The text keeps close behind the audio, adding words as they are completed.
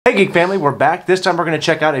Hey Geek family, we're back. This time we're going to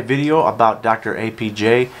check out a video about Dr.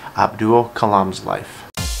 APJ Abdul Kalam's life.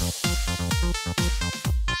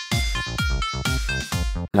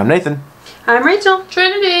 I'm Nathan. I'm Rachel.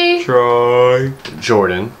 Trinity. Troy.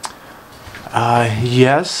 Jordan.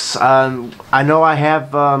 Yes. I know I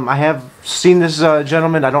have seen this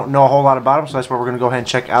gentleman. I don't know a whole lot about him, so that's why we're going to go ahead and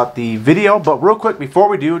check out the video. But real quick, before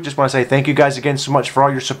we do, just want to say thank you guys again so much for all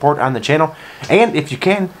your support on the channel. And if you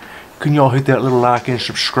can y'all hit that little like and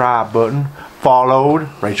subscribe button? Followed.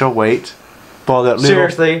 Rachel, wait. Follow that little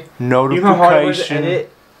Seriously? notification. You know how hard it was to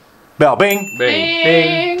edit? Bell. Bing.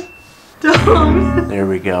 Bing. Bing. Dong. There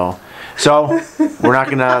we go. So, we're not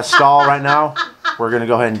going to stall right now. We're going to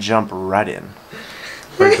go ahead and jump right in.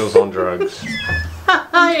 Rachel's on drugs.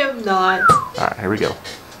 I am not. Alright, here we go.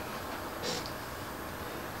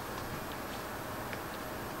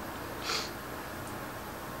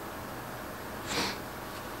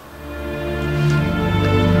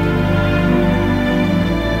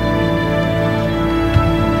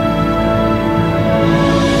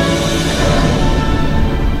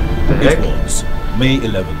 It was May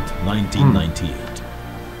 11th, 1998,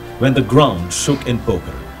 when the ground shook in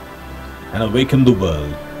Pokhara and awakened the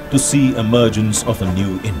world to see emergence of a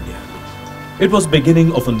new India. It was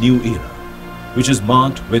beginning of a new era, which is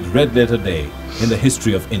marked with Red Letter Day in the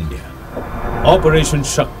history of India. Operation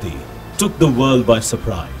Shakti took the world by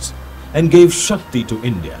surprise and gave Shakti to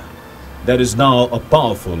India, that is now a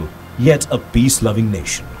powerful yet a peace-loving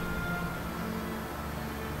nation.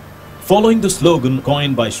 Following the slogan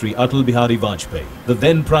coined by Shri Atal Bihari Vajpayee, the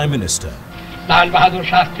then Prime Minister, Lal Bahadur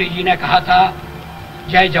Shastri ji ने कहा था,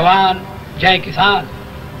 जय जवान जय किसान।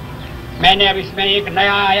 मैंने अब इसमें एक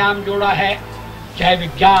नया आयाम जोड़ा है, जय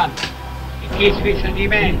विज्ञान। 21वीं सदी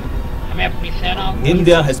में हमें अपनी सेना।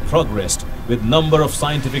 India has progressed with number of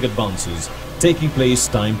scientific advances taking place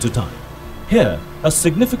time to time. Here, a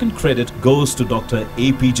significant credit goes to Dr.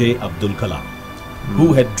 APJ Abdul Kalam,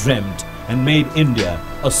 who had dreamt and made India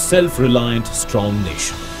a self-reliant, strong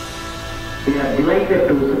nation. We are delighted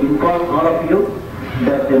to inform all of you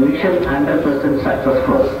that the mission 100%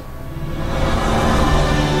 successful.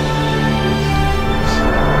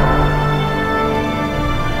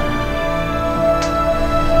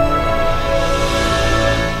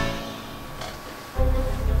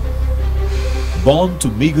 Born to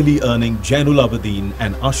meagerly earning Jainul Abidin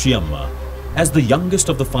and Ashiyamma as the youngest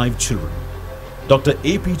of the 5 children, Dr.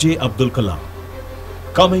 APJ Abdul Kalam,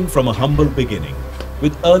 coming from a humble beginning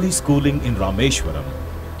with early schooling in Rameshwaram,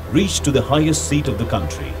 reached to the highest seat of the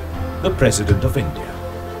country, the President of India.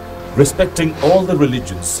 Respecting all the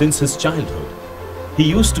religions since his childhood, he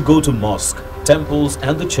used to go to mosque, temples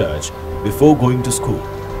and the church before going to school.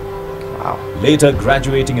 Wow. Later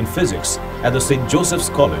graduating in physics at the St. Joseph's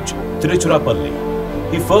College,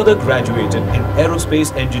 Tiruchirappalli, he further graduated in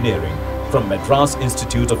aerospace engineering from Madras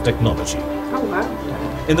Institute of Technology. Oh,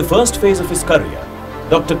 wow. In the first phase of his career,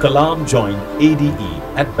 Dr. Kalam joined ADE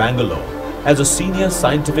at Bangalore as a senior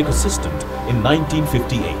scientific assistant in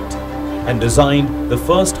 1958 and designed the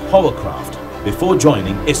first hovercraft before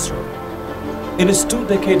joining ISRO. In his 2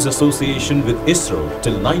 decades association with ISRO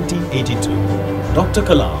till 1982, Dr.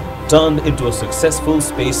 Kalam turned into a successful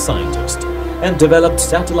space scientist and developed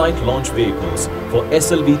satellite launch vehicles for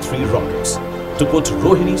SLV-3 rockets to put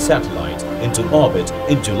Rohini satellite into orbit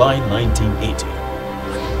in July 1980.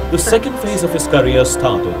 The second phase of his career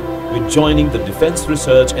started with joining the Defense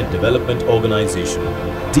Research and Development Organization,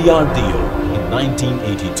 DRDO, in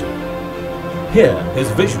 1982. Here, his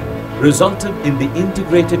vision resulted in the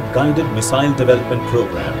Integrated Guided Missile Development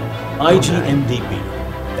Program, IGMDP,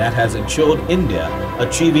 that has ensured India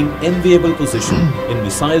achieving enviable position in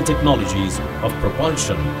missile technologies of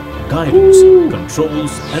propulsion, guidance,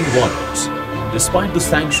 controls and warnings, despite the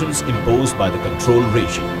sanctions imposed by the control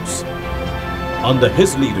regimes. Under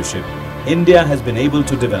his leadership, India has been able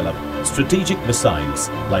to develop strategic missiles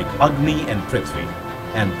like Agni and Prithvi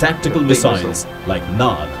and tactical missiles like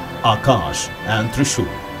Nag, Akash and Trishul.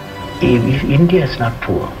 If India is not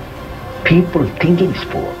poor, people thinking is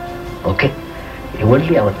poor, okay?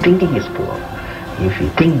 Only our thinking is poor. If we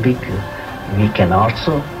think big, we can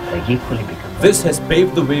also equally become. This has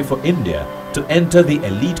paved the way for India to enter the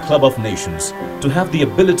elite club of nations to have the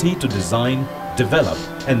ability to design, develop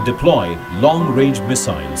and deploy long-range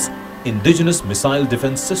missiles, indigenous missile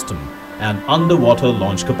defense system and underwater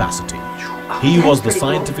launch capacity. He was the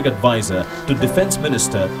scientific advisor to Defense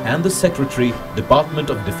Minister and the Secretary, Department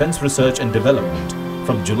of Defense Research and Development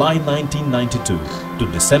from July 1992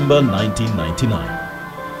 to December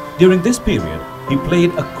 1999. During this period, he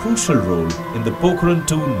played a crucial role in the Pokhran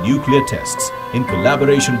II nuclear tests in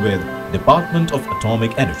collaboration with Department of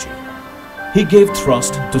Atomic Energy. He gave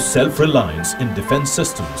thrust to self-reliance in defense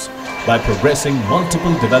systems by progressing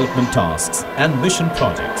multiple development tasks and mission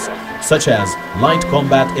projects such as light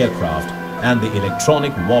combat aircraft and the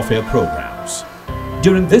electronic warfare programs.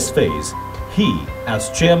 During this phase, he, as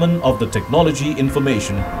chairman of the Technology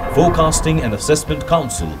Information Forecasting and Assessment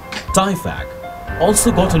Council, TIFAC,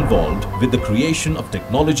 also got involved with the creation of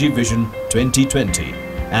Technology Vision 2020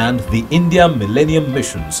 and the India Millennium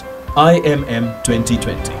Mission's IMM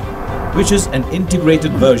 2020, which is an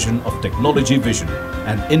integrated version of Technology Vision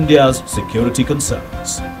and India's security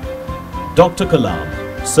concerns. Dr. Kalam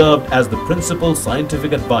served as the principal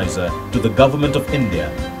scientific advisor to the Government of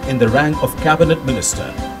India in the rank of Cabinet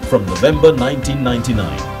Minister from November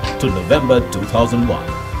 1999 to November 2001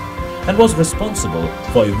 and was responsible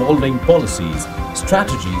for evolving policies,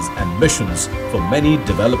 strategies and missions for many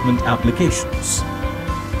development applications.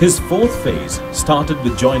 His fourth phase started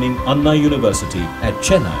with joining Anna University at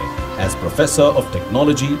Chennai as Professor of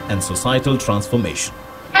Technology and Societal Transformation.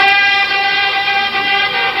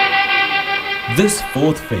 This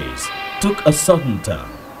fourth phase took a sudden turn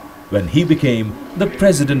when he became the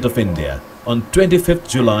President of India on 25th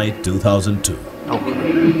July 2002. Okay.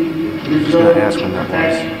 I'm just going to ask when that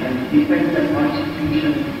was.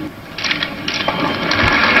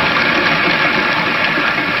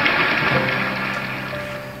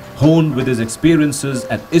 Honed with his experiences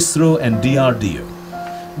at ISRO and DRDO,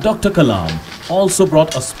 Dr. Kalam also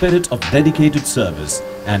brought a spirit of dedicated service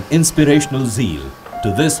and inspirational zeal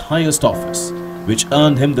to this highest office, which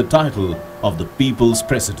earned him the title of the People's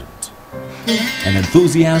President. An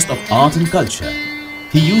enthusiast of art and culture,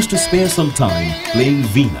 he used to spare some time playing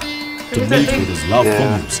Veena to mate with his love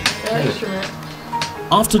for music.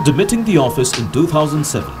 After demitting the office in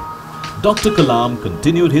 2007, Dr. Kalam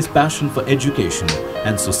continued his passion for education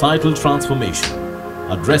and societal transformation,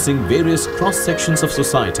 addressing various cross-sections of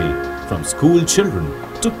society from school children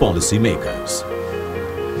to policy makers.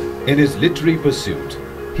 In his literary pursuit,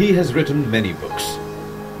 he has written many books.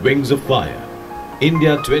 Wings of Fire,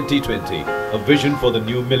 India 2020, A Vision for the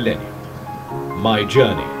New Millennium, My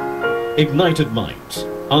Journey, Ignited Minds,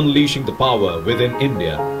 Unleashing the Power Within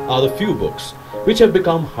India are the few books which have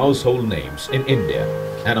become household names in India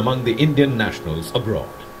and among the Indian nationals abroad.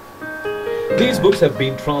 These books have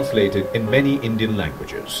been translated in many Indian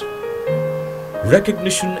languages.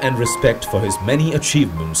 Recognition and respect for his many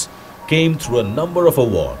achievements came through a number of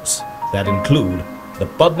awards that include the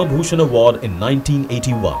Padma Bhushan Award in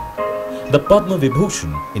 1981, the Padma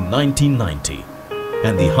Vibhushan in 1990,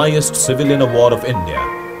 and the highest civilian award of India,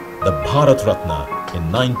 the Bharat Ratna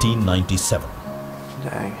in 1997.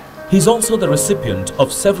 Dang. He's also the recipient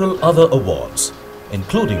of several other awards,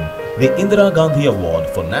 including the Indira Gandhi Award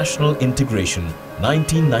for National Integration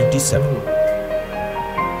 1997.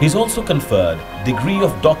 He's also conferred degree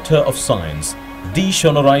of Doctor of Science D.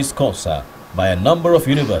 Honoris Causa by a number of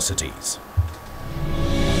universities.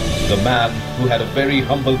 The man who had a very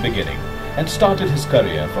humble beginning and started his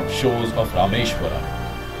career from shores of Rameshwaram,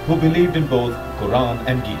 who believed in both Quran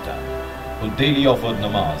and Gita, who daily offered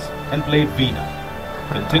namaz and played Veena,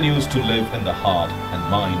 continues to live in the heart and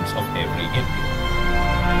minds of every Indian.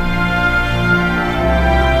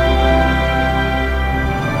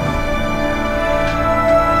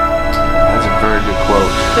 That's a very good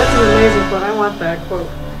quote. That's an amazing quote. I want that quote.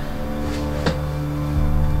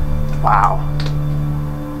 Wow.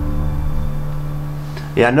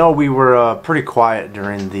 Yeah, I know we were pretty quiet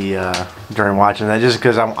during the during watching that, just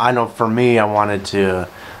because I know for me I wanted to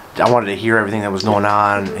hear everything that was going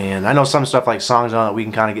on, and I know some stuff like songs on it we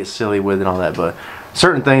can kind of get silly with and all that, but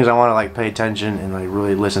certain things I want to like pay attention and like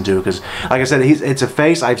really listen to, because like I said, it's a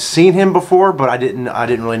face I've seen him before, but I didn't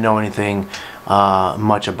really know anything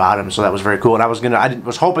much about him, so that was very cool. And I was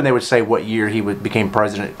hoping they would say what year he became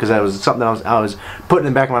president, because that was something I was putting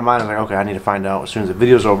in the back of my mind. I was like, okay, I need to find out as soon as the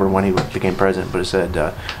video's over when he became president. But it said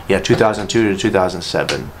yeah, 2002 to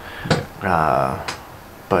 2007.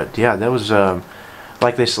 But yeah, that was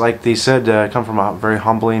like they said, come from a very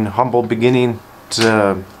humble beginning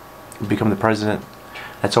to become the president.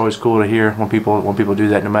 That's always cool to hear when people do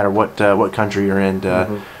that, no matter what country you're in.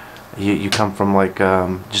 You come from like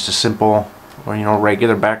just a simple or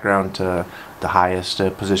regular background to the highest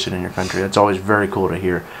position in your country. That's always very cool to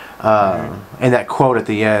hear. And that quote at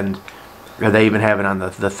the end, they even have it on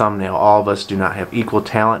the thumbnail: all of us do not have equal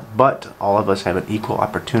talent, but all of us have an equal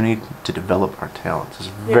opportunity to develop our talents. It's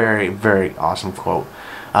a very, very awesome quote.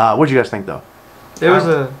 What do you guys think, though? It was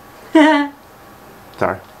a...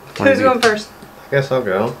 Sorry. Who's going first? I guess I'll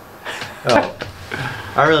go. Oh,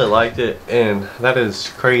 I really liked it, and that is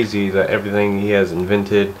crazy that everything he has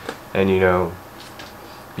invented, and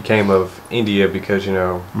became of India because, you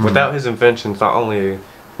know, without his inventions, not only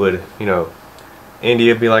would, you know,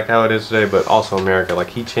 India be like how it is today, but also America. Like,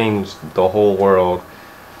 he changed the whole world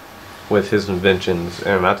with his inventions,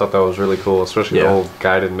 and I thought that was really cool, especially the whole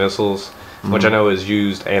guided missiles, which I know is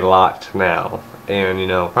used a lot now. And, you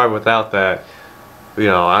know, probably without that, you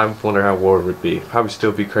know, I wonder how war would be. Probably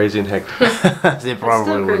still be crazy and hectic. It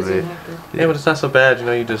probably would be. Yeah, but it's not so bad, you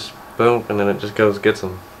know, you just boom, and then it just goes gets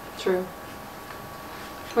them. True.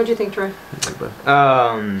 What'd you think, Troy?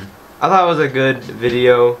 I thought it was a good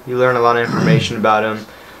video. You learn a lot of information about him.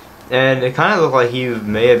 And it kind of looked like he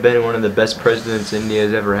may have been one of the best presidents India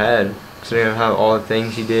has ever had. Considering how all the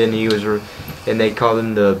things he did, and and they called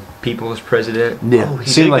him the People's President. Yeah, he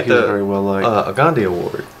seemed like he was very well liked. A Gandhi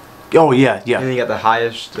Award. Oh yeah, yeah. And he got the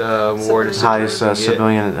highest award. Highest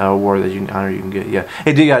civilian award that you can get. Yeah,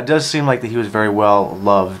 it does seem like that he was very well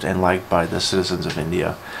loved and liked by the citizens of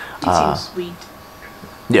India. He seems sweet.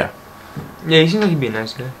 Yeah. Yeah, he seems like he'd be a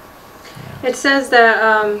nice guy. It says that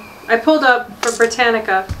I pulled up for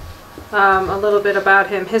Britannica a little bit about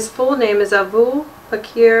him. His full name is Abdul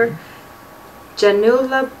Bakir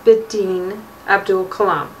Jainulabdin Abdul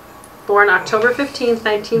Kalam. Born October 15th,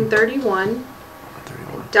 1931.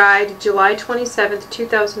 Died July 27th,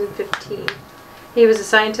 2015. He was a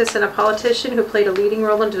scientist and a politician who played a leading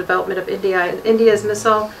role in the development of India's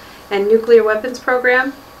missile and nuclear weapons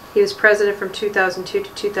program. He was president from 2002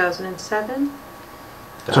 to 2007.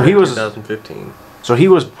 So he was 2015. So he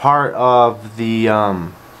was part of the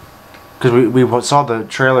because we saw the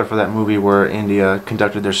trailer for that movie where India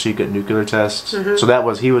conducted their secret nuclear tests. So that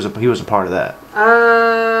was he was a part of that.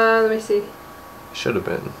 Let me see. Should have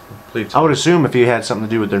been. I would assume if he had something to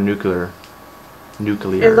do with their nuclear.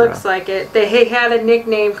 It looks like it. He had a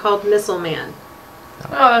nickname called Missile Man. Oh,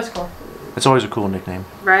 that's cool. It's always a cool nickname.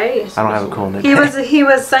 Right? I don't have a cool nickname. He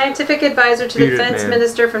was scientific advisor to the defense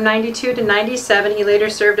minister from 92 to 97. He later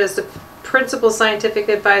served as the principal scientific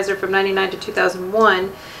advisor from 99 to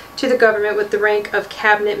 2001 to the government with the rank of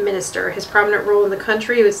cabinet minister. His prominent role in the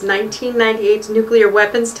country was 1998's nuclear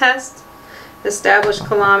weapons test, established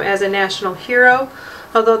Kalam as a national hero,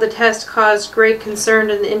 although the test caused great concern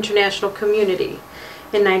in the international community.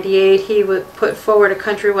 In 98, he would put forward a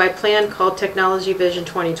countrywide plan called Technology Vision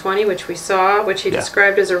 2020, which we saw, which he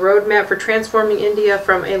described as a roadmap for transforming India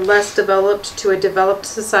from a less developed to a developed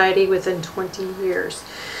society within 20 years.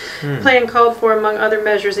 The plan called for, among other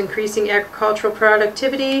measures, increasing agricultural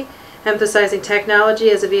productivity, emphasizing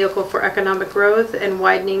technology as a vehicle for economic growth, and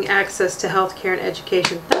widening access to healthcare and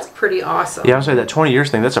education. That's pretty awesome. Yeah, I would say that 20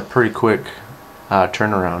 years thing, that's a pretty quick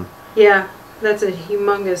turnaround. Yeah, that's a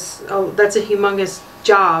humongous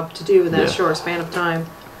job to do in that short span of time.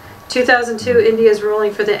 2002, India's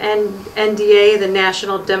ruling for the NDA, the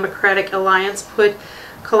National Democratic Alliance, put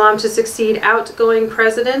Kalam to succeed outgoing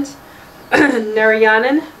President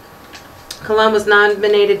Narayanan. Kalam was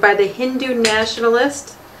nominated by the Hindu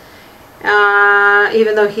nationalist,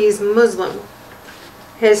 even though he's Muslim.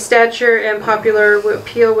 His stature and popular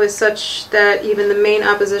appeal was such that even the main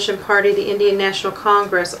opposition party, the Indian National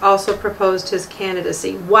Congress, also proposed his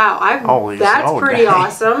candidacy. Wow, that's pretty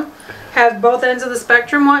awesome. Have both ends of the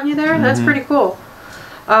spectrum want you there? That's pretty cool.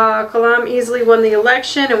 Kalam easily won the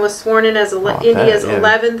election and was sworn in as India's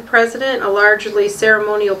 11th president, a largely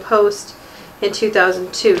ceremonial post in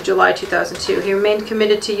 2002, July 2002. He remained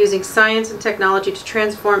committed to using science and technology to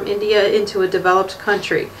transform India into a developed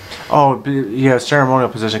country. Oh, yeah, ceremonial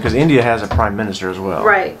position, because India has a prime minister as well.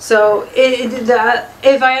 Right. So,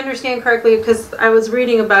 if I understand correctly, because I was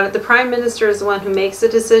reading about it, the prime minister is the one who makes the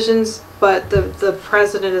decisions, but the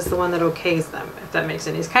president is the one that okays them, if that makes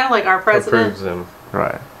sense. He's kind of like our president. Approves them.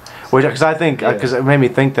 Right. Which, because I think, because it made me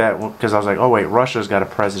think that, because I was like, oh wait, Russia's got a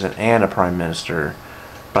president and a prime minister.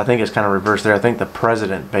 But I think it's kind of reversed there. I think the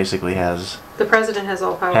president basically has... The president has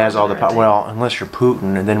all power. Has all the power. Well, unless you're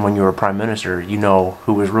Putin, and then when you were prime minister, you know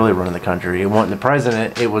who was really running the country. It wasn't the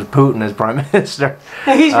president, it was Putin as prime minister.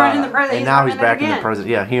 He's running the president. And now he's back in the president.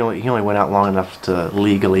 Yeah, he only went out long enough to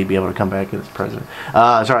legally be able to come back as president.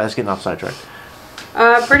 Sorry, that's getting off sidetrack.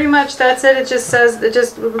 Pretty much that's it. It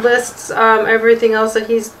just lists everything else that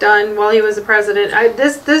he's done while he was the president.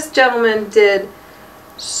 This gentleman did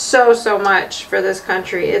so much for this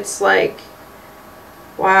country. It's like,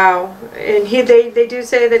 wow. And they do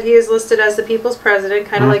say that he is listed as the people's president,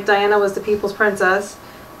 kind of like Diana was the people's princess,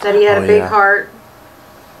 that he had a big heart.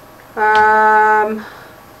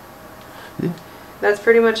 That's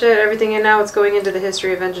pretty much it. Everything, and now it's going into the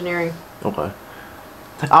history of engineering. Okay.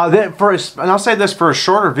 And I'll say this, for a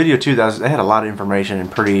shorter video too, they had a lot of information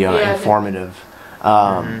and pretty informative.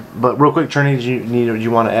 But real quick, Trini, do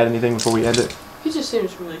you want to add anything before we end it? You He just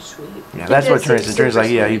seems really sweet. Yeah, that's He what does Trini's. seem Trini's like,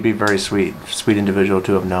 super yeah, sweet. he'd be very sweet individual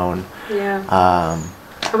to have known. Yeah.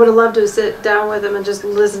 I would have loved to sit down with him and just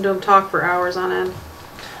listen to him talk for hours on end.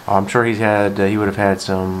 I'm sure he would have had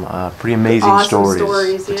some pretty amazing Awesome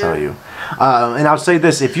stories to yeah. tell you. And I'll say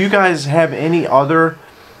this: if you guys have any other,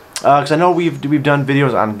 because I know we've done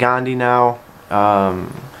videos on Gandhi now,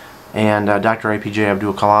 and Dr. APJ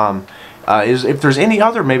Abdul Kalam. If there's any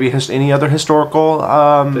other any other historical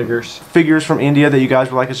figures from India that you guys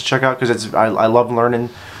would like us to check out, because I love learning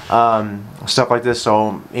stuff like this.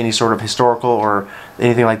 So any sort of historical or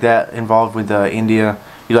anything like that involved with India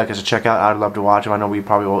you'd like us to check out, I'd love to watch them. I know we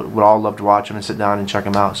probably would all love to watch them and sit down and check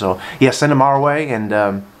them out. So yeah, send them our way, and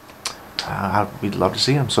we'd love to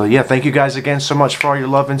see them. So yeah, thank you guys again so much for all your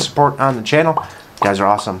love and support on the channel. You guys are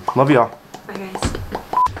awesome. Love y'all. Bye, guys.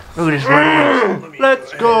 Look at this Red Wings.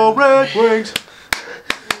 Let's go Red Wings.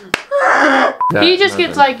 He just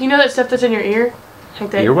gets like, you know that stuff that's in your ear?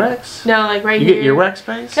 Like that. Earwax? No, like right You here. get earwax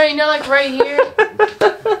face? No, you know, like right here.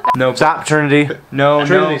 No. Stop, Trinity. No,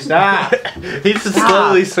 Trinity, no. stop. He's just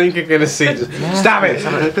slowly sinking in his seat. Stop it!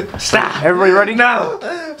 Stop! Everybody ready? No!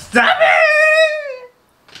 Stop it!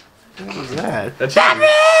 What was that? That's Stop it.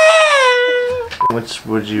 it! Which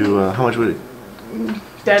would you? How much would it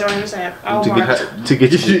Dad, don't even say it. I'll to mark. get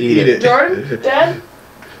you to eat it? Jordan? Dad?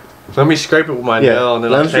 Let me scrape it with my nail and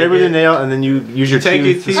then let I'll him scrape take with your it. nail, and then you use your Take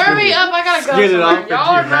teeth. your teeth. Hurry up, I gotta go Get it somewhere. off into Y'all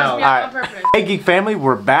are your messing me up on mouth. purpose. Hey Geek family,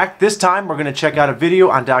 we're back. This time we're going to check out a video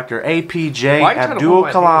on Dr. APJ Why are you trying to Abdul hold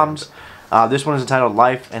my Kalam's. This one is entitled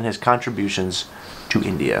Life and His Contributions to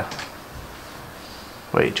India.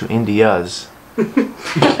 Wait, to India's. It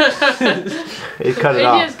cut it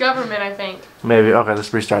India's off. government, I think. Maybe. Okay,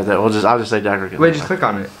 let's restart that. I'll just say Dr. Wait, just click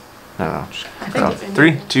on it. No. I think it's India.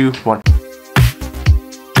 3, 2, 1.